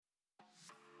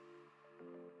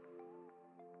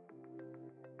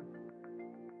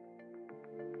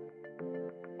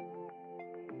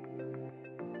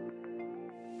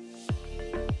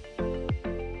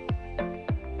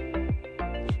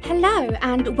Hello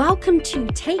and welcome to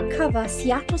Take Cover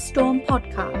Seattle Storm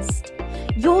podcast,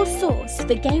 your source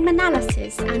for game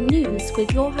analysis and news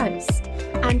with your host,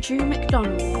 Andrew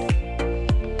McDonald.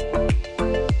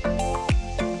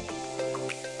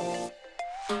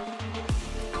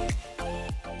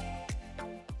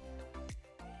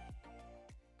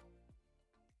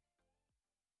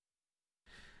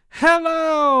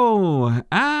 Hello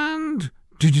and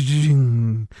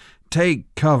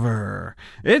take cover.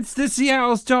 It's the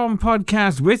Seattle Storm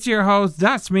podcast with your host,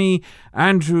 that's me,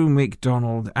 Andrew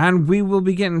McDonald, and we will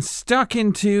be getting stuck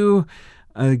into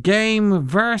a game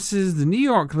versus the New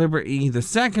York Liberty, the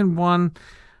second one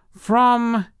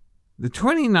from the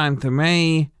 29th of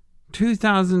May,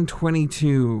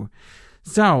 2022.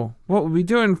 So, what we'll be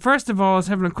doing first of all is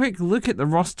having a quick look at the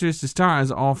rosters to start us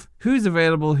off, who's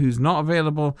available, who's not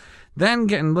available, then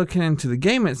looking into the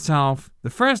game itself,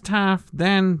 the first half,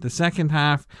 then the second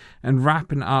half, and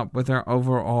wrapping up with our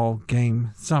overall game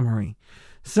summary.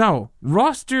 So,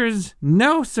 rosters,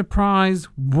 no surprise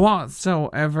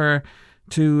whatsoever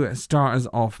to start us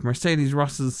off. Mercedes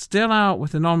Russell's still out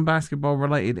with a non-basketball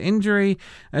related injury,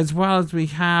 as well as we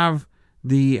have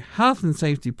the health and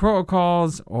safety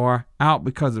protocols, or out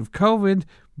because of COVID,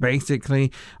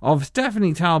 basically, of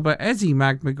Stephanie Talbot, Ezi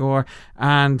Magmagor,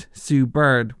 and Sue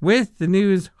Bird, with the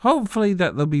news, hopefully,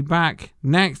 that they'll be back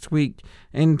next week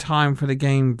in time for the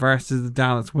game versus the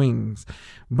Dallas Wings.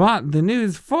 But the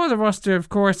news for the roster, of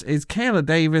course, is Kayla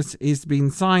Davis is being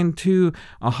signed to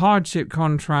a hardship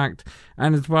contract,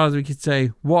 and as well as we could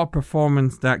say, what a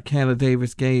performance that Kayla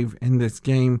Davis gave in this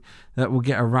game that we'll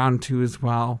get around to as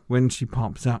well when she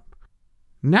pops up.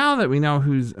 Now that we know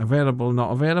who's available,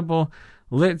 not available,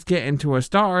 let's get into our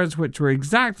starters, which were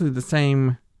exactly the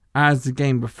same as the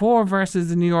game before versus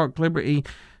the New York Liberty.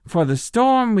 For the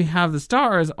Storm, we have the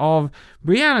starters of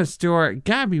Breanna Stewart,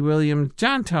 Gabby Williams,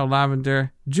 Jantel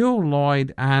Lavender, Jewell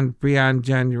Loyd, and Briann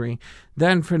January.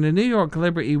 Then for the New York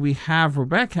Liberty, we have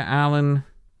Rebecca Allen,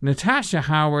 Natasha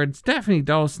Howard, Stephanie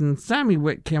Dawson, Sammy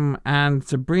Whitcomb, and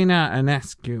Sabrina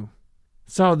Ionescu.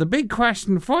 So the big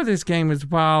question for this game as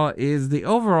well is the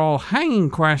overall hanging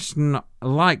question,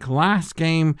 like last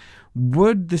game.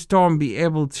 Would the Storm be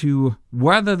able to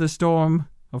weather the storm?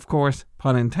 Of course,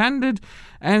 pun intended,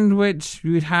 and which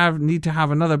you'd need to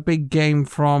have another big game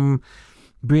from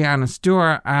Breanna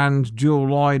Stewart and Jewell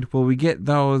Loyd. Will we get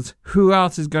those? Who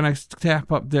else is going to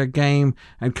step up their game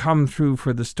and come through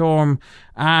for the Storm?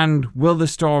 And will the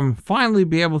Storm finally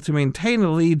be able to maintain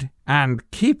a lead and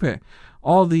keep it?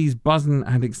 All these buzzing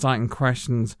and exciting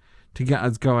questions to get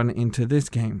us going into this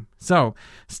game. So,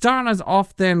 starting us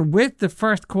off then with the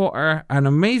first quarter, an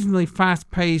amazingly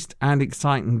fast-paced and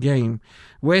exciting game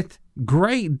with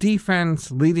great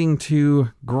defense leading to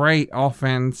great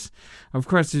offense. Of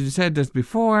course, as you said this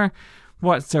before,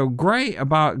 what's so great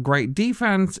about great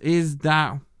defense is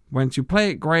that once you play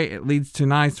it great, it leads to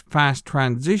nice, fast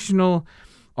transitional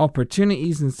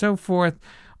opportunities and so forth.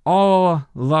 All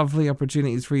lovely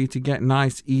opportunities for you to get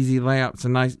nice, easy layups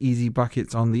and nice, easy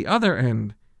buckets on the other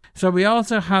end. So we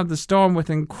also have the Storm with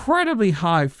incredibly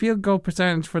high field goal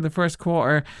percentage for the first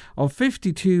quarter of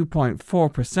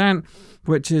 52.4%,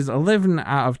 which is 11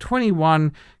 out of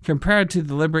 21, compared to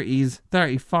the Liberty's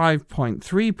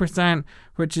 35.3%,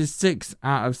 which is 6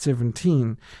 out of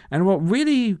 17. And what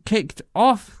really kicked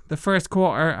off the first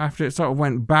quarter, after it sort of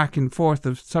went back and forth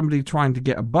of somebody trying to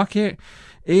get a bucket,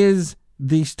 is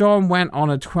the Storm went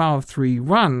on a 12-3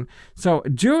 run. So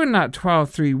during that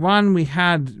 12-3 run, we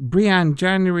had Briann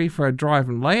January for a drive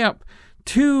and layup,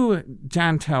 2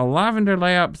 Jantel Lavender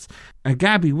layups, a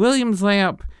Gabby Williams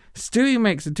layup, Stewie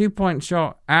makes a 2-point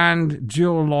shot, and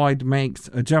Jewell Loyd makes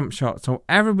a jump shot. So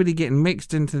everybody getting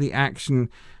mixed into the action.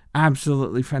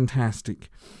 Absolutely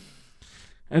fantastic.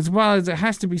 As well as, it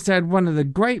has to be said, one of the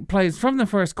great plays from the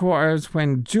first quarter is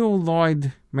when Jewell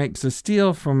Loyd makes a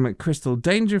steal from Crystal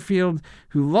Dangerfield,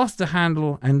 who lost the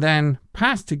handle and then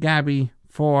passed to Gabby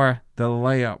for the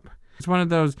layup. It's one of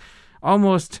those,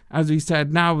 almost, as we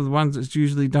said, now the ones that's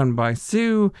usually done by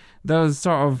Sue, those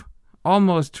sort of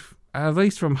almost, at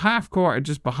least from half court or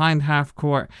just behind half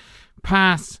court,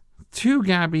 pass to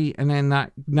Gabby, and then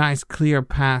that nice clear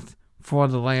path for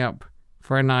the layup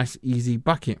for a nice easy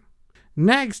bucket.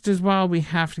 Next as well, we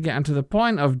have to get onto the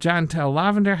point of Jantel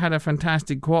Lavender had a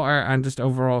fantastic quarter and just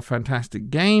overall fantastic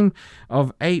game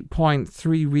of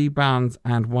 8.3 rebounds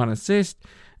and 1 assist.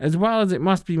 As well as it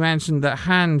must be mentioned that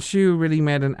Han Shu really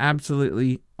made an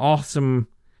absolutely awesome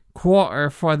quarter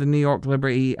for the New York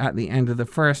Liberty at the end of the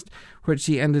first, which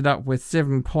she ended up with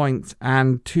 7 points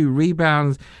and 2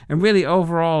 rebounds, and really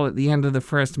overall at the end of the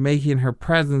first making her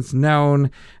presence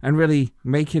known and really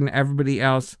making everybody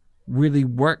else really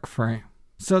work for it.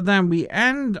 So then we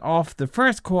end off the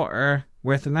first quarter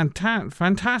with an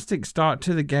fantastic start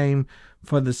to the game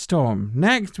for the Storm.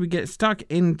 Next, we get stuck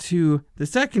into the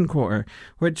second quarter,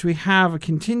 which we have a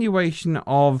continuation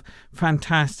of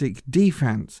fantastic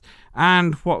defense.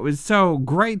 And what was so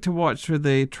great to watch for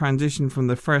the transition from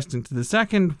the first into the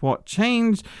second, what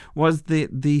changed was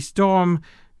the Storm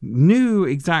knew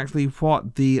exactly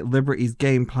what the Liberty's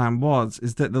game plan was,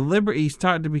 is that the Liberty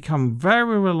started to become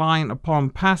very reliant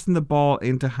upon passing the ball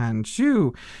into Han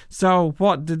Shu. So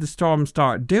what did the Storm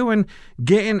start doing?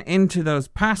 Getting into those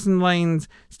passing lanes,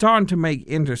 starting to make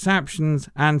interceptions,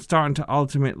 and starting to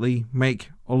ultimately make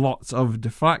lots of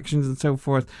deflections and so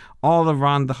forth, all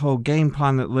around the whole game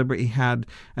plan that Liberty had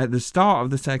at the start of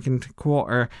the second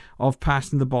quarter of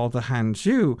passing the ball to Han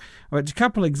Shu. Which a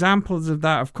couple examples of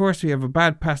that, of course, we have a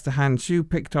bad pass to Han Shu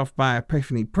picked off by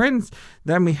Epiphany Prince.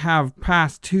 Then we have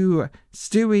pass to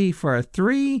Stewie for a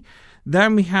 3.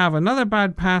 Then we have another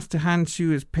bad pass to Han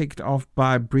Shu is picked off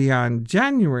by Brianne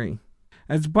January.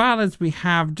 As well as we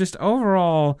have just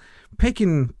overall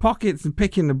picking pockets and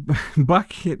picking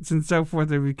buckets and so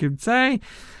forth, if we could say,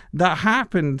 that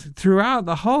happened throughout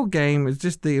the whole game. Is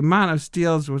just the amount of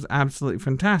steals was absolutely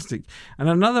fantastic. And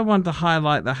another one to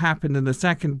highlight that happened in the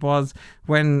second was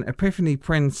when Epiphany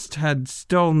Prince had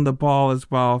stolen the ball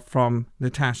as well from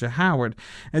Natasha Howard.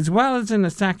 As well as in the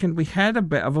second, we had a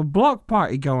bit of a block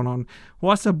party going on.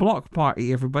 What's a block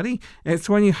party, everybody? It's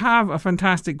when you have a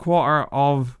fantastic quarter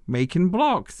of making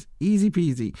blocks. Easy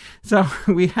peasy. So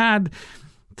we had,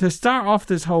 to start off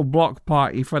this whole block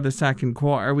party for the second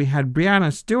quarter, we had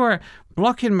Brianna Stewart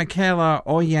blocking Michaela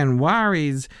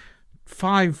Oyenwari's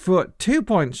 5-foot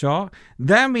 2-point shot.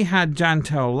 Then we had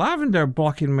Jantel Lavender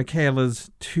blocking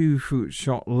Michaela's 2-foot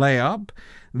shot layup.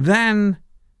 Then,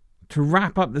 to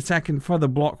wrap up the second for the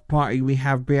block party, we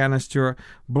have Brianna Stewart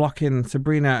blocking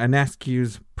Sabrina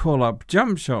Ionescu's pull-up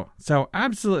jump shot. So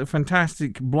absolutely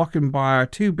fantastic blocking by our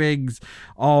two bigs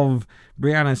of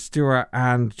Brianna Stewart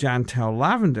and Jantel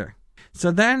Lavender.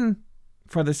 So then,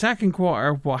 for the second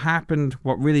quarter, what happened,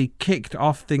 what really kicked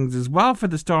off things as well for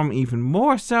the Storm even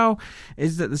more so,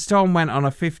 is that the Storm went on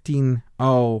a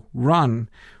 15-0 run.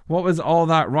 What was all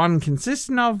that run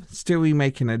consisting of? Stewie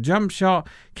making a jump shot,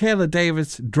 Kayla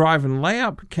Davis driving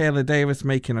layup, Kayla Davis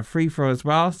making a free throw as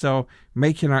well, so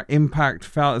making her impact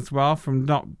felt as well from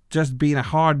not just being a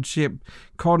hardship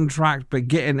contract, but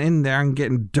getting in there and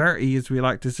getting dirty, as we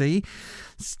like to see.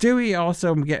 Stewie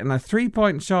also getting a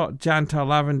 3-point shot, Jantel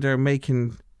Lavender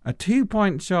making a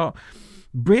 2-point shot,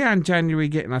 Brianne January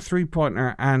getting a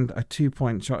 3-pointer and a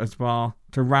 2-point shot as well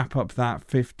to wrap up that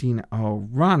 15-0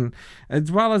 run. As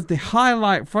well as the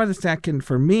highlight for the second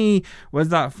for me was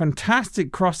that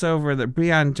fantastic crossover that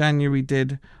Brianne January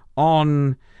did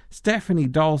on Stephanie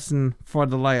Dawson for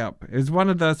the layup. It was one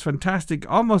of those fantastic,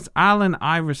 almost Allen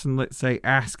Iverson, let's say,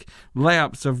 esque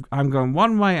layups of I'm going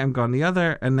one way, I'm going the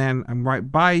other, and then I'm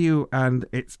right by you, and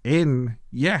it's in.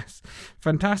 Yes.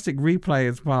 Fantastic replay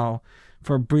as well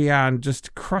for Brianne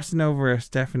just crossing over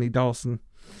Stephanie Dawson.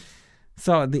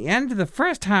 So at the end of the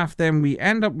first half, then we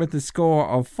end up with a score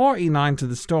of 49 to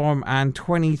the Storm and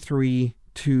 23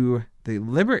 to the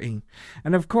Liberty.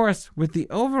 And of course, with the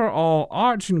overall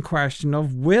arching question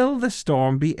of will the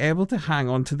Storm be able to hang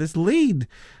on to this lead?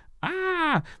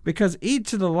 Because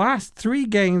each of the last 3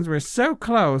 games were so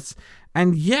close,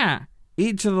 and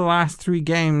each of the last 3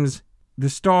 games the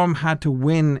Storm had to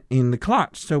win in the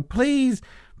clutch. So please,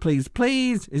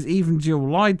 as even Jill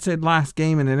Lloyd said last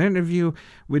game in an interview,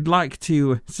 we'd like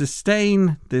to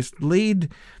sustain this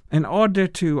lead in order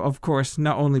to, of course,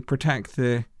 not only protect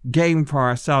the game for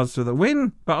ourselves for the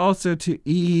win, but also to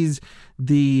ease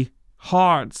the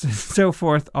hearts and so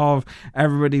forth of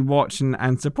everybody watching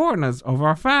and supporting us, of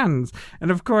our fans. And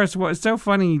of course, what is so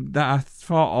funny that I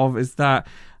thought of is that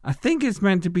I think it's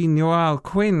meant to be Noelle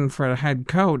Quinn for the head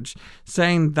coach,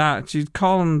 saying that she's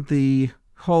calling the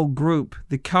whole group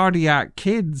the cardiac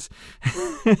kids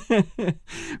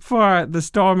for the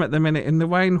Storm at the minute, in the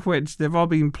way in which they've all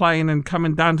been playing and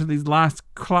coming down to these last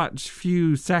clutch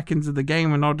few seconds of the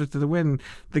game in order to win.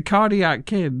 The cardiac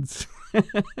kids.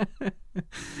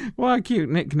 What a cute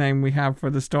nickname we have for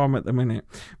the Storm at the minute.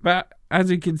 But as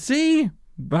you can see,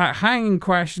 that hanging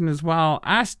question as well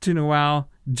asked to Noelle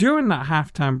during that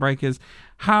halftime break is,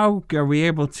 how are we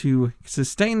able to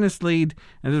sustain this lead?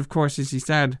 And of course, as he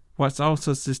said, what's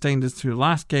also sustained us through the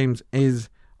last games is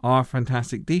our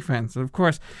fantastic defense. And of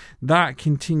course, that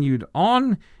continued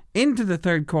on into the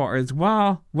third quarter as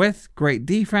well with great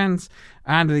defense.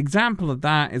 And an example of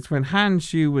that is when Han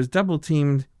Shu was double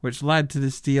teamed, which led to the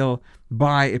steal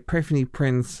by Epiphany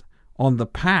Prince on the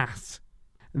pass.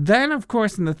 Then, of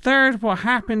course, in the third, what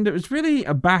happened, it was really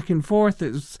a back and forth.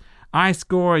 It was I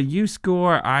score, you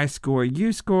score, I score,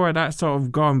 you score. That sort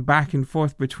of gone back and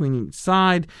forth between each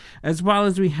side, as well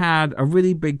as we had a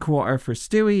really big quarter for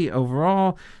Stewie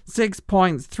overall. 6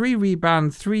 points, 3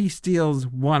 rebounds, 3 steals,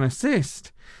 1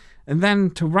 assist. And then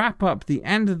to wrap up the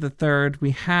end of the third,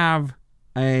 we have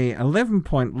a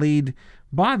 11-point lead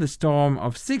by the Storm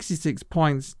of 66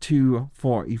 points to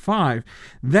 45.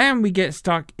 Then we get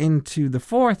stuck into the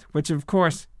fourth, which of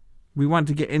course we want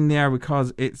to get in there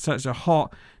because it's such a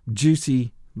hot,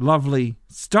 juicy, lovely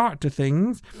start to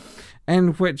things, in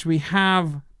which we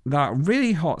have that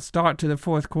really hot start to the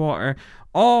fourth quarter,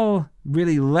 all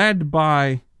really led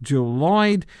by Jewell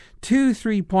Loyd, 2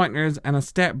 3-pointers and a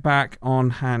step back on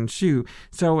Han Shu.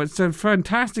 So it's so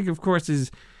fantastic, of course, is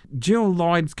Jewell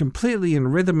Loyd's completely in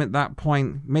rhythm at that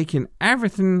point, making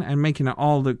everything and making it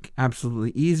all look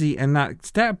absolutely easy. And that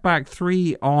step back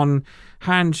 3 on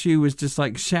Han Shu was just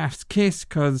like chef's kiss,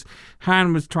 because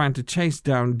Han was trying to chase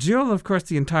down Jewell, of course,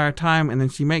 the entire time. And then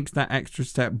she makes that extra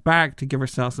step back to give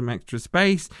herself some extra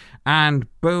space. And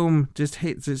boom, just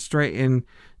hits it straight in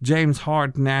James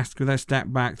Harden-esque with a step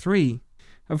back 3.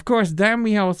 Of course, then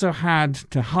we also had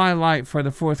to highlight for the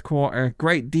fourth quarter,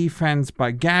 great defense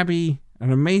by Gabby.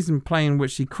 An amazing play in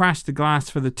which she crashed the glass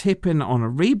for the tip-in on a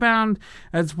rebound,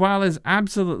 as well as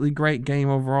absolutely great game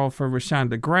overall for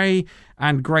Rashanda Gray,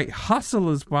 and great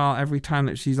hustle as well every time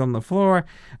that she's on the floor.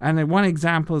 And then one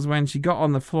example is when she got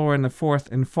on the floor in the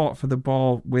fourth and fought for the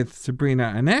ball with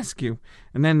Sabrina Ionescu.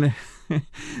 And then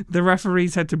the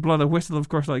referees had to blow the whistle, of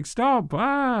course, like, stop,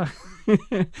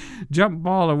 jump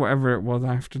ball or whatever it was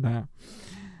after that.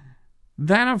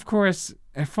 Then, of course,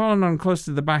 following on close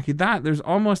to the back of that, there's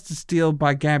almost a steal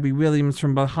by Gabby Williams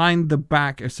from behind the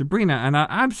back of Sabrina. And I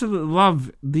absolutely love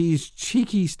these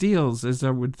cheeky steals, as I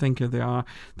would think they are.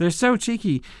 They're so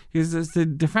cheeky because it's the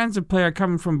defensive player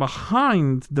coming from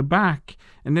behind the back.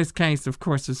 In this case, of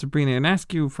course, is Sabrina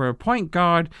Ionescu for a point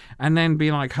guard, and then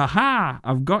be like, haha,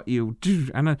 I've got you.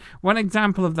 And one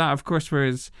example of that, of course, where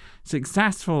it's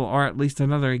successful, or at least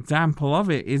another example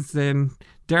of it, is then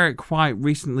Derek White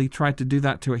recently tried to do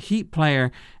that to a Heat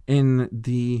player in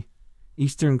the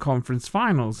Eastern Conference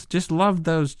Finals. Just love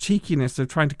those cheekiness of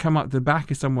trying to come up the back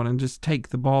of someone and just take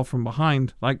the ball from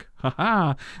behind, like,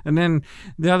 haha. And then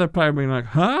the other player being like,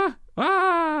 huh?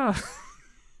 Ah!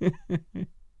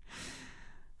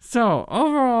 So,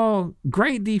 overall,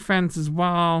 great defense as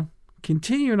well.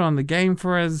 Continued on the game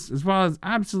for us, as well as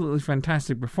absolutely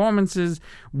fantastic performances,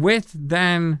 with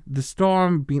then the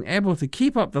Storm being able to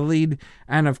keep up the lead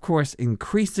and, of course,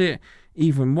 increase it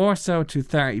even more so to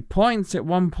 30 points at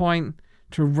one point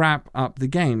to wrap up the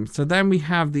game. So then we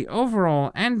have the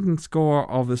overall ending score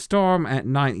of the Storm at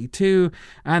 92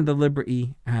 and the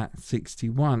Liberty at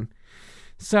 61.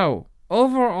 So,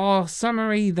 overall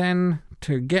summary then,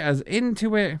 to get us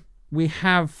into it, we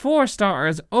have 4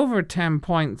 starters over 10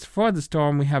 points for the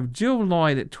Storm. We have Jewell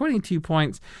Loyd at 22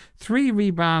 points, 3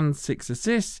 rebounds, 6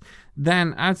 assists.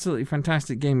 Then, absolutely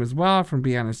fantastic game as well from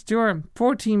Breanna Stewart.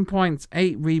 14 points,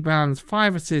 8 rebounds,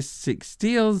 5 assists, 6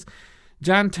 steals.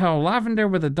 Jantel Lavender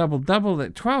with a double-double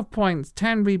at 12 points,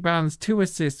 10 rebounds, 2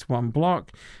 assists, 1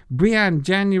 block. Briann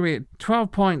January at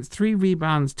 12 points, 3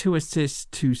 rebounds, 2 assists,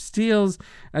 2 steals.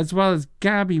 As well as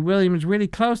Gabby Williams really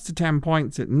close to 10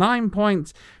 points at 9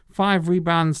 points, 5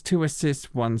 rebounds, 2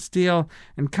 assists, 1 steal.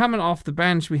 And coming off the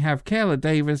bench, we have Kayla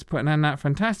Davis putting in that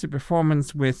fantastic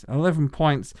performance with 11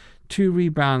 points, 2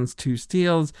 rebounds, 2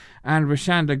 steals. And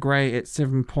Rashanda Gray at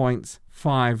 7 points,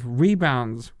 5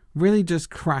 rebounds. Really just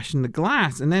crashing the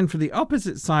glass. And then for the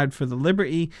opposite side, for the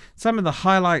Liberty, some of the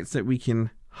highlights that we can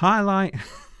highlight,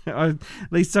 or at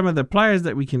least some of the players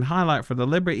that we can highlight for the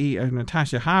Liberty are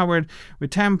Natasha Howard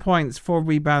with 10 points, 4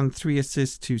 rebounds, 3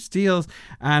 assists, 2 steals,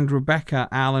 and Rebecca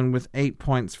Allen with 8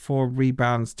 points, 4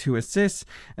 rebounds, 2 assists.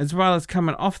 As well as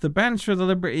coming off the bench for the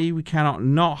Liberty, we cannot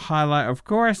not highlight, of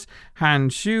course, Han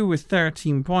Shu with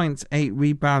 13 points, 8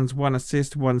 rebounds, 1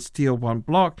 assist, 1 steal, 1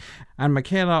 block, and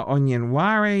Michaela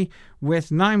Onyenwere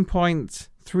with 9 points,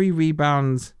 3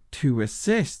 rebounds, 2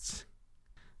 assists.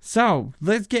 So,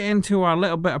 let's get into our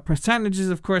little bit of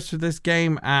percentages, of course, for this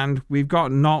game, and we've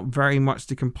got not very much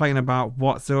to complain about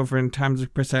whatsoever in terms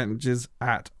of percentages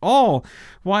at all.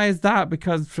 Why is that?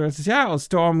 Because for the Seattle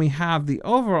Storm, we have the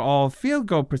overall field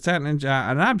goal percentage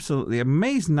at an absolutely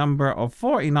amazing number of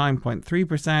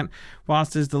 49.3%,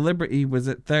 whilst as the Liberty was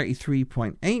at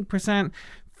 33.8%.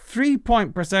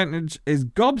 3-point percentage is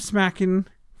gobsmacking,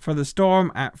 for the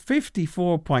Storm at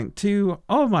 54.2.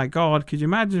 Oh my God, could you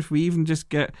imagine if we even just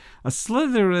get a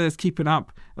slither of this keeping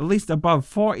up at least above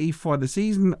 40 for the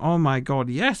season? Oh my God,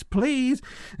 yes, please.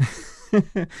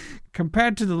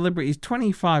 Compared to the Liberty's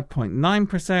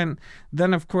 25.9%.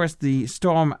 Then, of course, the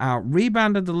Storm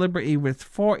out-rebounded the Liberty with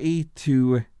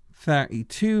 40-32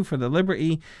 for the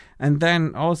Liberty, and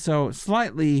then also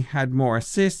slightly had more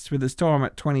assists with the Storm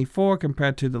at 24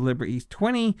 compared to the Liberty's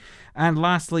 20, and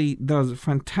lastly, those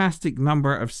fantastic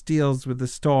number of steals with the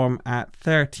Storm at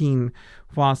 13,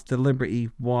 whilst the Liberty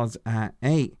was at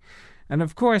 8. And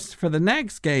of course, for the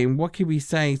next game, what can we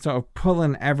say, sort of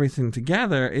pulling everything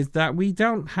together, is that we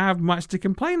don't have much to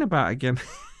complain about again.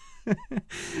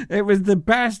 It was the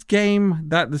best game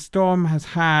that the Storm has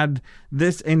had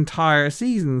this entire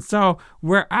season. So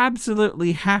we're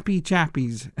absolutely happy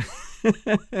chappies.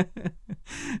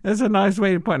 That's a nice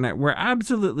way of putting it. We're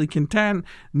absolutely content.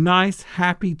 Nice,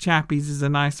 happy chappies is a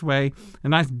nice way, a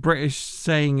nice British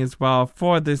saying as well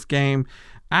for this game.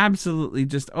 Absolutely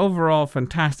just overall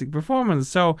fantastic performance.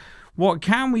 So what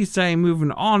can we say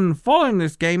moving on following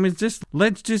this game is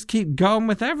let's just keep going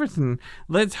with everything.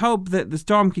 Let's hope that the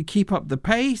Storm could keep up the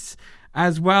pace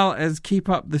as well as keep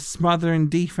up the smothering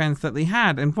defense that they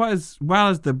had. And what as well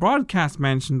as the broadcast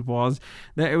mentioned was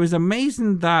that it was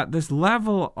amazing that this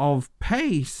level of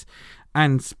pace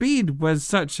and speed was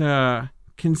such a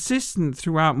consistent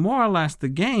throughout more or less the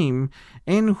game,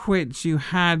 in which you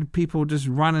had people just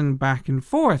running back and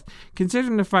forth,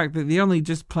 considering the fact that they only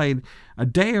just played a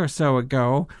day or so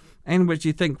ago, in which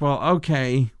you think, well,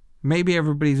 okay, maybe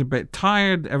everybody's a bit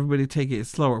tired, everybody take it at a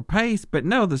slower pace, but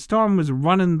no, the Storm was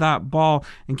running that ball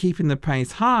and keeping the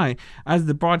pace high. As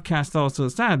the broadcast also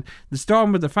said, the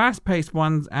Storm were the fast-paced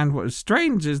ones, and what was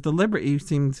strange is the Liberty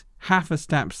seemed half a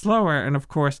step slower, and of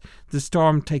course the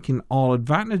Storm taking all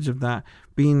advantage of that,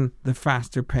 being the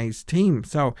faster-paced team.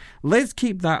 So let's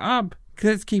keep that up.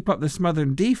 Let's keep up the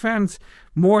smothering defense,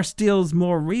 more steals,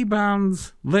 more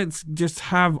rebounds. Let's just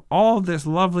have all this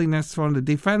loveliness on the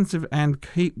defensive end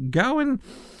keep going,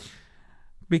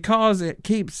 because it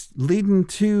keeps leading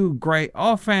to great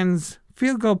offense,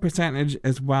 field goal percentage,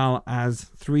 as well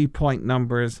as 3-point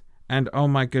numbers. And oh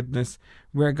my goodness,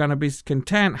 we're going to be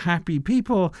content, happy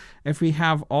people if we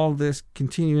have all this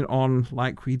continuing on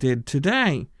like we did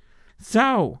today.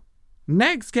 So,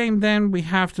 next game then we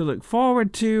have to look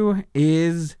forward to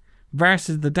is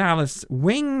versus the Dallas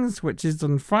Wings, which is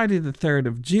on Friday the 3rd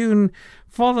of June,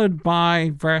 followed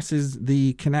by versus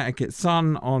the Connecticut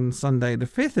Sun on Sunday the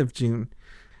 5th of June.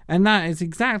 And that is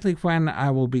exactly when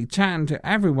I will be chatting to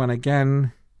everyone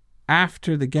again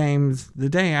after the games, the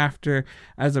day after,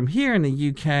 as I'm here in the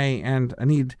UK and I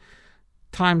need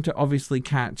time to obviously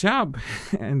catch up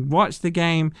and watch the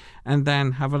game and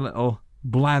then have a little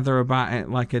blather about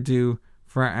it like I do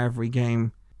for every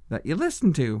game that you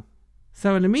listen to.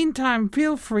 So in the meantime,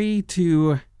 feel free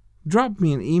to drop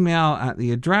me an email at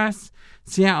the address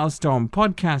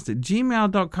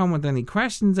seattlestormpodcast@gmail.com with any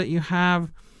questions that you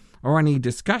have or any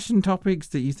discussion topics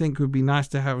that you think would be nice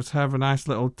to have a nice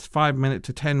little 5-minute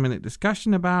to 10-minute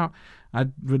discussion about. I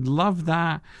would love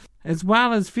that. As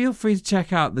well as feel free to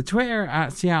check out the Twitter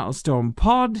at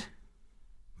SeattleStormPod.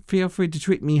 Feel free to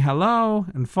tweet me hello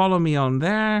and follow me on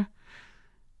there.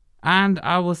 And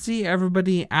I will see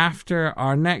everybody after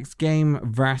our next game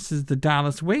versus the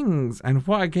Dallas Wings. And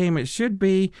what a game it should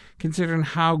be, considering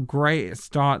how great a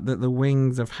start that the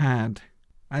Wings have had,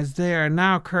 as they are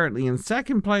now currently in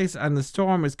second place and the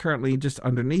Storm is currently just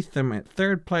underneath them at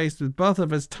third place, with both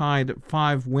of us tied at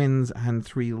 5 wins and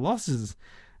 3 losses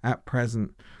at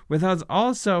present, with us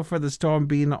also for the Storm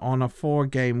being on a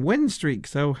 4-game win streak.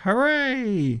 So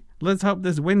hooray! Let's hope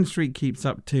this win streak keeps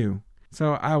up too.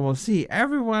 So I will see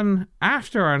everyone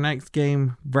after our next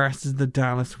game versus the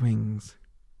Dallas Wings.